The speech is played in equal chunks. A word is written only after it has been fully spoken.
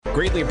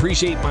Greatly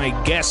appreciate my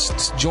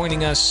guests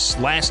joining us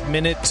last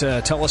minute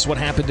to tell us what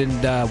happened in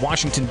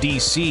Washington,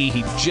 D.C.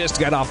 He just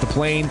got off the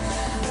plane,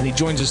 and he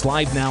joins us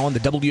live now on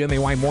the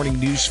WMAY Morning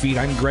News Feed.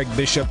 I'm Greg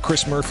Bishop,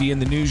 Chris Murphy in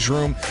the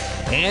newsroom,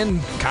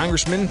 and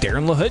Congressman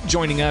Darren LaHood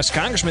joining us.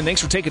 Congressman, thanks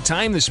for taking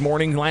time this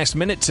morning, last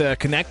minute, to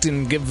connect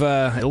and give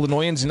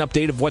Illinoisans an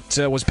update of what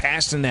was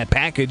passed in that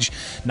package.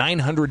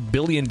 $900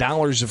 billion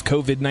of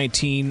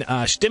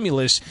COVID-19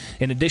 stimulus,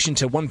 in addition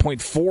to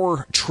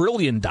 $1.4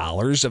 trillion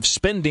of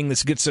spending.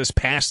 This gets us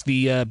past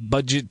the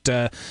budget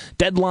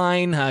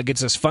deadline,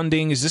 gets us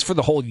funding. Is this for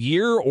the whole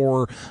year,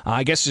 or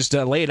I guess just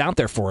lay it out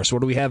there for us?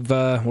 What do we have?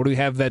 What do we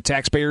have that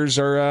taxpayers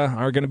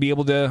are going to be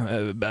able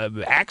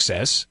to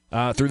access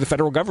through the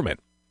federal government?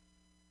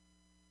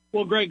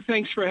 Well, Greg,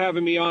 thanks for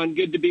having me on.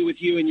 Good to be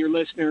with you and your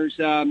listeners.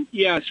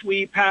 Yes,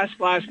 we passed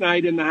last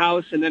night in the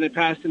House, and then it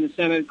passed in the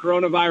Senate,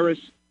 coronavirus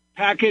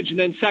package, and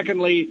then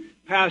secondly,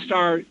 passed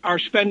our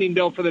spending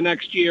bill for the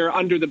next year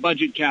under the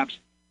budget caps.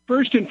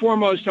 First and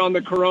foremost, on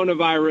the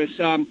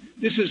coronavirus,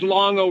 this is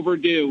long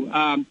overdue,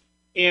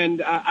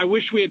 and I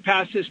wish we had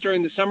passed this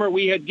during the summer.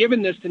 We had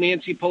given this to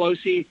Nancy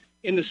Pelosi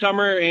in the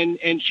summer,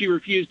 and she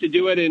refused to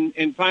do it,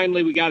 and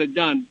finally we got it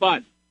done.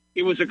 But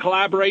it was a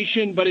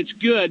collaboration, but it's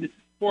good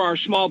for our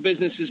small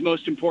businesses,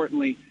 most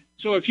importantly.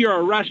 So if you're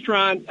a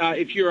restaurant,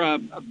 if you're a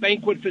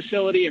banquet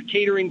facility, a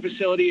catering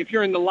facility, if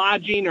you're in the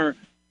lodging or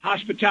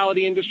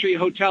hospitality industry,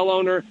 hotel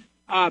owner,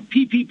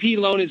 PPP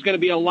loan is going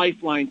to be a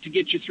lifeline to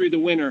get you through the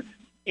winter.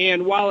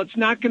 And while it's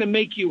not going to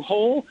make you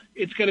whole,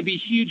 it's going to be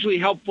hugely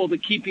helpful to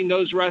keeping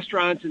those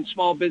restaurants and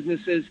small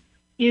businesses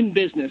in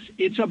business.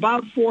 It's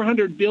about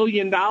 $400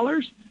 billion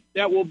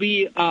that will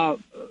be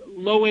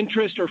low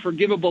interest or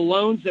forgivable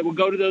loans that will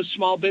go to those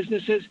small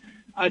businesses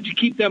to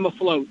keep them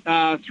afloat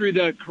through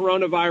the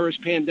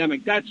coronavirus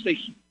pandemic. That's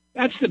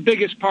the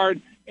biggest part,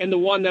 and the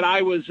one that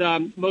I was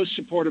most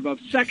supportive of.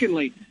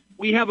 Secondly,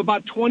 we have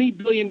about $20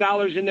 billion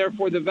in there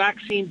for the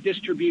vaccine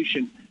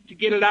distribution to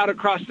get it out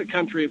across the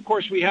country. Of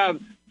course, we have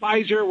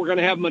Pfizer, we're going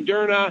to have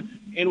Moderna,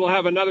 and we'll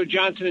have another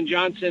Johnson &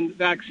 Johnson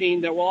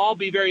vaccine that will all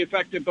be very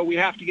effective, but we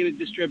have to get it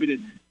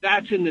distributed.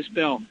 That's in this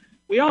bill.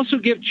 We also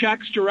give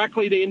checks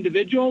directly to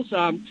individuals,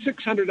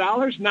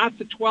 $600, not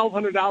the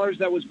 $1,200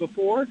 that was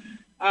before,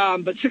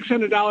 but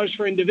 $600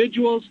 for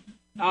individuals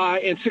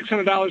and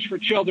 $600 for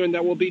children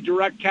that will be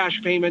direct cash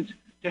payments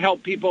to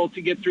help people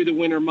to get through the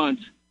winter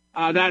months.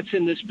 That's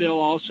in this bill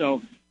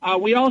also.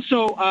 We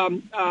also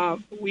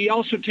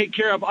take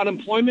care of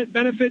unemployment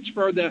benefits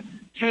for the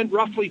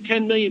roughly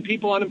 10 million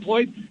people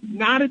unemployed,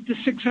 not at the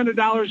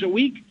 $600 a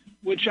week,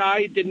 which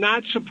I did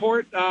not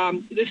support.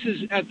 This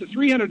is at the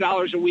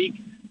 $300 a week,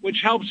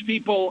 which helps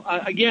people,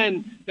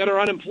 again, that are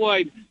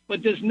unemployed,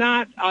 but does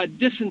not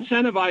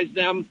disincentivize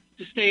them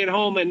to stay at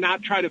home and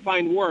not try to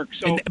find work.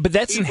 So, but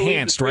that's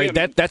enhanced, right?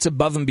 That's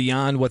above and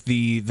beyond what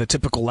the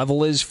typical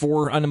level is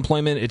for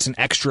unemployment. It's an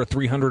extra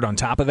 $300 on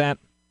top of that.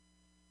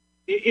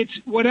 It's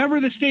whatever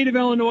the state of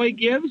Illinois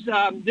gives.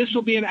 This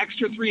will be an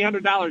extra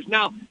 $300.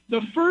 Now, the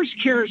first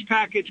CARES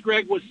package,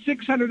 Greg, was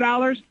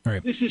 $600.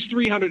 Right. This is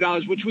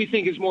 $300, which we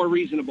think is more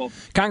reasonable.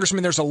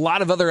 Congressman, there's a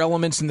lot of other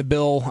elements in the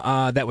bill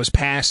that was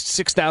passed,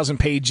 6,000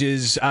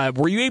 pages.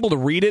 Were you able to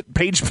read it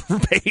page for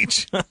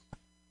page?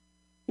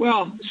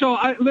 Well, so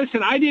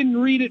listen, I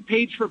didn't read it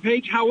page for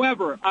page.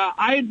 However,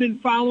 I had been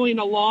following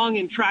along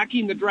and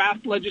tracking the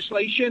draft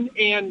legislation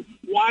and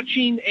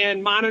watching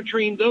and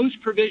monitoring those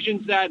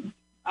provisions that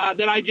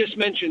I just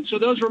mentioned. So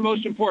those were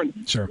most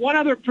important. Sure. One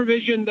other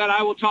provision that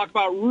I will talk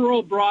about,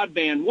 rural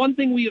broadband. One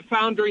thing we have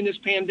found during this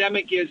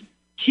pandemic is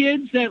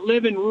kids that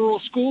live in rural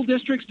school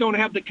districts don't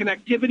have the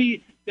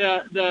connectivity.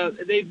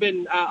 They've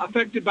been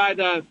affected by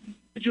the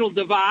digital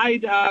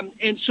divide.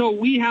 And so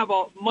we have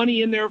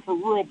money in there for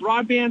rural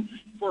broadband,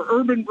 for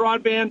urban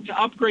broadband, to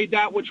upgrade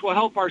that, which will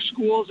help our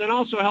schools and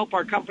also help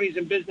our companies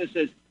and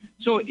businesses.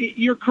 So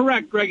you're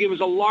correct, Greg. It was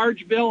a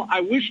large bill.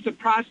 I wish the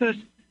process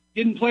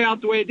didn't play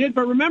out the way it did.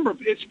 But remember,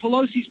 it's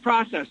Pelosi's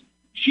process.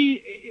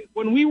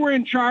 When we were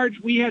in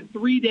charge, we had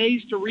 3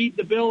 days to read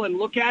the bill and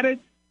look at it.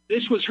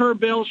 This was her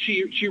bill.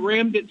 She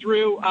rammed it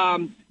through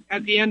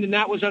at the end, and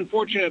that was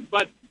unfortunate.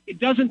 But it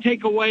doesn't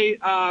take away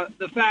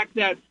the fact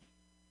that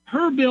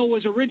her bill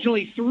was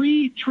originally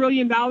 $3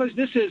 trillion.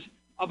 This is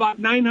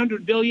about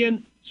 $900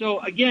 billion.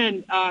 So,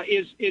 again,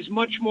 is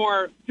much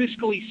more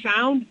fiscally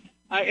sound.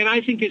 And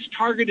I think it's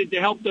targeted to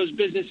help those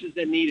businesses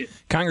that need it.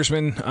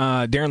 Congressman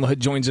Darren LaHood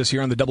joins us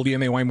here on the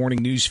WMAY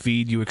Morning News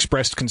Feed. You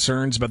expressed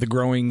concerns about the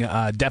growing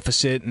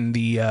deficit and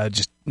the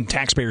just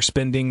taxpayer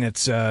spending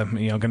that's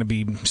going to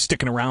be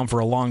sticking around for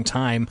a long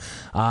time.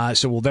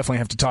 So we'll definitely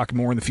have to talk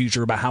more in the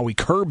future about how we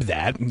curb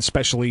that, and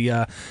especially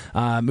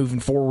moving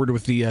forward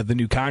with the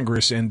new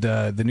Congress and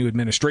the new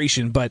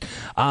administration. But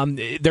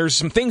there's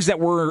some things that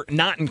were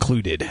not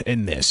included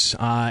in this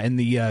in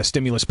the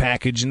stimulus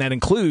package, and that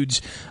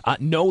includes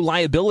no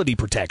liability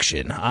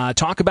protection.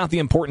 Talk about the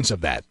importance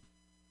of that.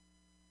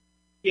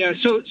 Yeah,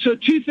 so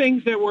two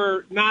things that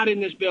were not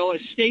in this bill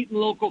is state and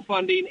local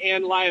funding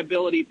and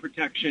liability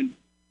protection.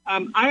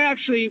 I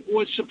actually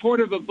was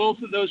supportive of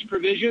both of those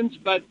provisions,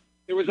 but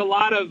there was a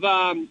lot of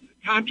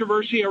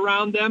controversy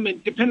around them,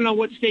 and depending on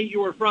what state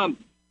you were from.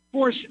 Of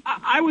course,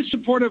 I was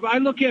supportive. I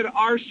look at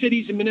our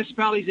cities and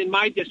municipalities in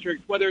my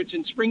district, whether it's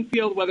in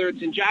Springfield, whether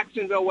it's in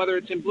Jacksonville, whether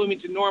it's in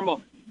Bloomington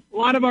Normal. A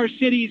lot of our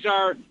cities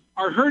are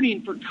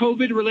hurting for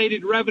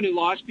COVID-related revenue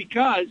loss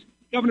because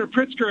Governor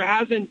Pritzker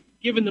hasn't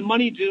given the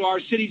money to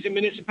our cities and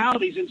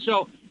municipalities. And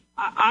so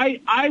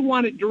I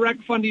wanted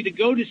direct funding to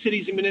go to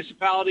cities and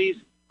municipalities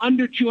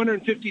under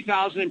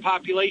 250,000 in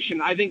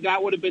population. I think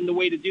that would have been the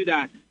way to do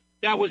that.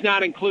 That was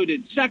not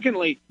included.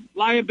 Secondly,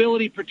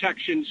 liability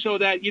protection so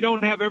that you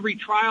don't have every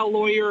trial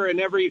lawyer and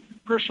every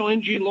personal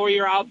injury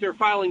lawyer out there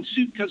filing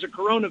suit because of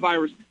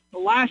coronavirus. The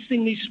last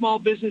thing these small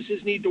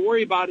businesses need to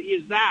worry about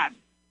is that.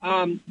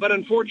 But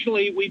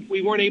unfortunately,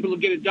 we weren't able to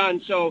get it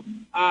done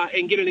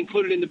and get it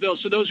included in the bill.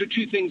 So those are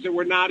two things that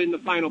were not in the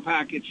final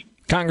package.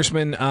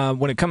 Congressman,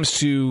 when it comes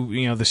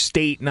to the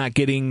state not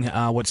getting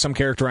what some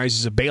characterize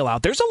as a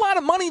bailout, there's a lot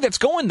of money that's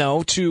going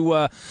though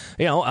to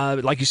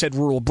like you said,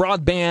 rural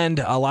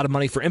broadband, a lot of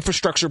money for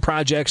infrastructure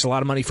projects, a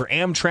lot of money for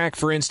Amtrak,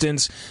 for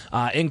instance,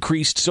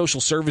 increased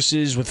social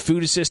services with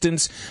food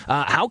assistance.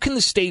 How can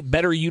the state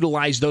better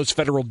utilize those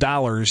federal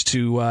dollars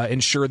to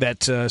ensure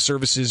that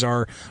services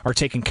are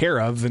taken care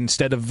of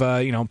instead of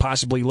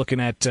possibly looking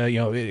at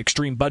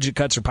extreme budget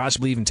cuts or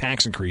possibly even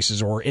tax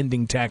increases or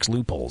ending tax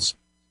loopholes?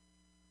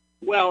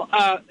 Well,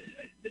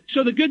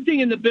 so the good thing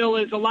in the bill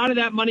is a lot of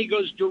that money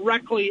goes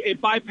directly, it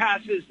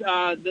bypasses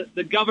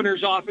the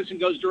governor's office and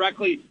goes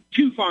directly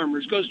to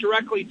farmers, goes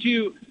directly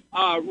to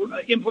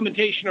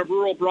implementation of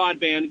rural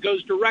broadband,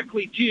 goes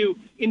directly to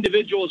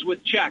individuals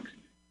with checks.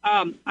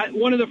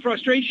 One of the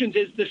frustrations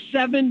is the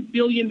 $7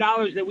 billion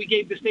that we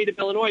gave the state of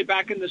Illinois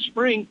back in the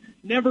spring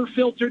never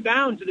filtered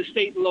down to the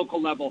state and local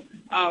level.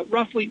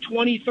 Roughly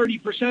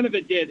 20-30% of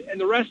it did,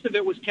 and the rest of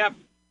it was kept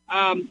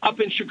up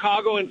in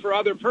Chicago and for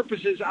other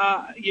purposes,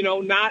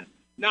 not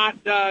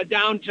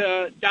down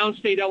to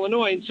downstate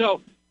Illinois. And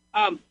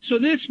so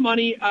this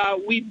money,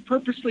 we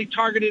purposely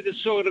targeted it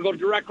so it'll go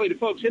directly to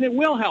folks, and it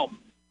will help.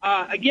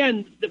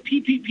 Again, the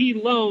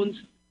PPP loans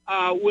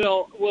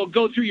will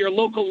go through your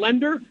local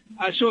lender.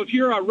 So if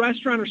you're a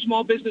restaurant or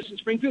small business in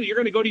Springfield, you're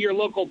going to go to your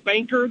local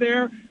banker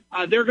there.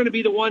 They're going to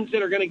be the ones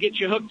that are going to get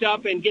you hooked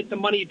up and get the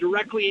money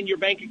directly in your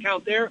bank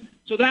account there.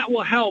 So that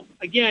will help,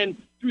 again,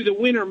 through the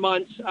winter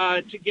months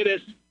to get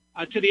us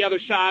to the other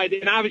side.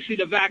 And obviously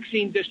the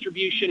vaccine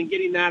distribution and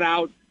getting that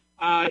out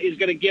is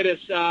going to get us,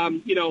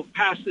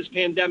 past this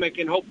pandemic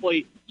and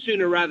hopefully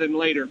sooner rather than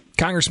later.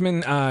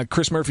 Congressman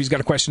Chris Murphy's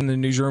got a question in the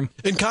newsroom.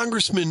 And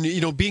Congressman,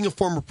 being a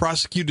former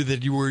prosecutor,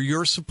 that you were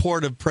your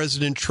support of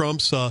President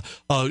Trump's his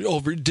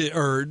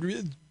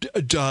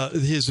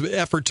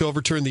effort to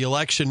overturn the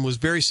election was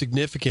very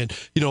significant.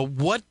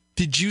 What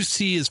did you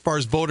see as far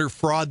as voter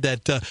fraud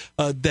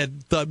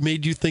that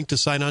made you think to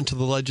sign on to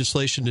the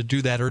legislation to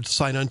do that, or to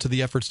sign on to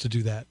the efforts to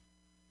do that?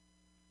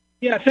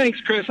 Yeah, thanks,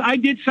 Chris. I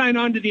did sign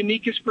on to the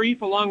amicus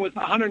brief along with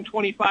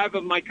 125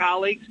 of my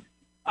colleagues.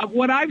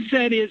 What I've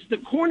said is the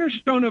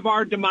cornerstone of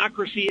our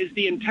democracy is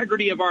the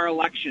integrity of our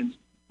elections.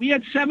 We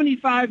had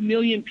 75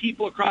 million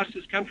people across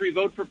this country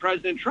vote for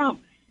President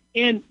Trump.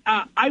 And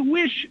I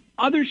wish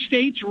other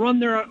states had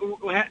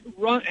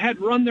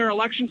run their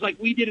elections like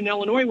we did in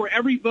Illinois, where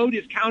every vote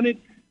is counted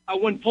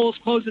when polls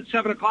close at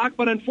 7 o'clock.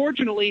 But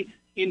unfortunately,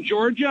 in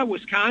Georgia,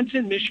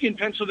 Wisconsin, Michigan,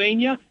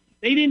 Pennsylvania,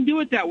 they didn't do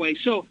it that way.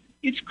 So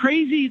it's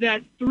crazy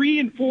that 3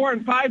 and 4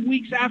 and 5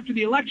 weeks after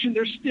the election,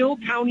 they're still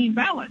counting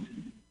ballots.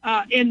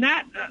 And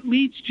that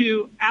leads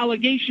to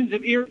allegations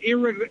of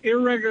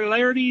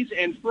irregularities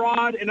and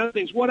fraud and other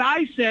things. What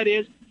I said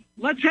is,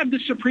 let's have the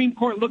Supreme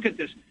Court look at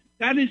this.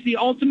 That is the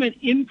ultimate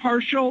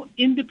impartial,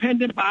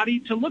 independent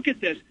body to look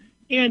at this.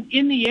 And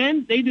in the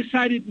end, they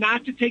decided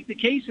not to take the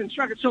case and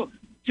struck it. So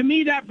to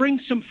me, that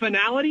brings some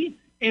finality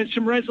and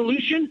some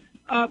resolution.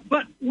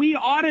 But we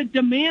ought to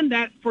demand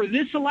that for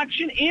this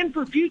election and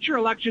for future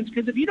elections,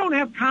 because if you don't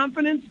have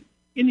confidence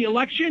in the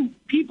election,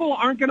 people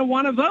aren't going to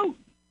want to vote.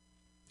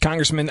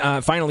 Congressman,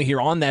 finally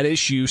here on that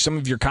issue, some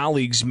of your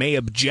colleagues may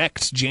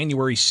object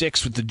January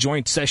 6th with the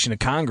joint session of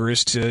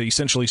Congress to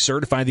essentially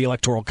certify the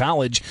Electoral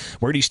College.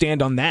 Where do you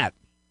stand on that?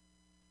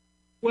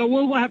 Well,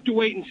 we'll have to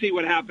wait and see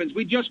what happens.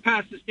 We just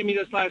passed the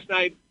stimulus last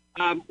night.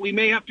 We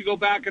may have to go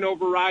back and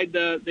override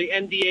the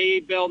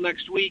NDAA bill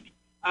next week.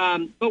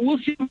 But we'll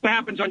see what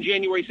happens on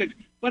January 6th.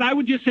 But I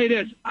would just say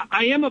this.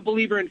 I am a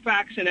believer in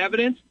facts and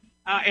evidence,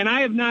 and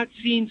I have not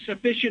seen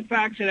sufficient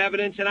facts and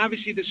evidence, and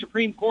obviously the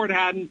Supreme Court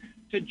hadn't,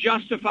 to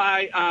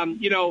justify,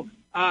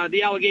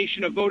 the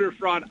allegation of voter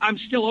fraud. I'm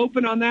still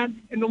open on that.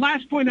 And the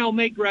last point I'll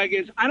make, Greg,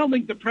 is I don't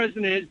think the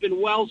president has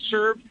been well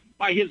served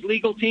by his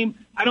legal team.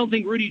 I don't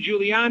think Rudy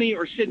Giuliani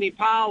or Sidney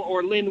Powell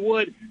or Lynn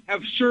Wood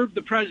have served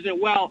the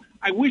president well.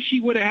 I wish he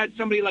would have had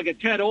somebody like a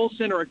Ted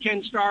Olson or a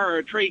Ken Starr or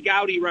a Trey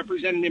Gowdy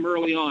representing him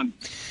early on.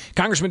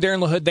 Congressman Darren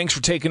LaHood, thanks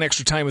for taking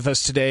extra time with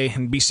us today,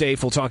 and be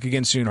safe. We'll talk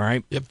again soon, all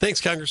right? Yep. Thanks,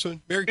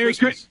 Congressman. Merry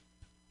Christmas.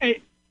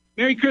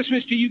 Merry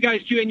Christmas to you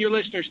guys, too, and your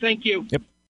listeners. Thank you. Yep.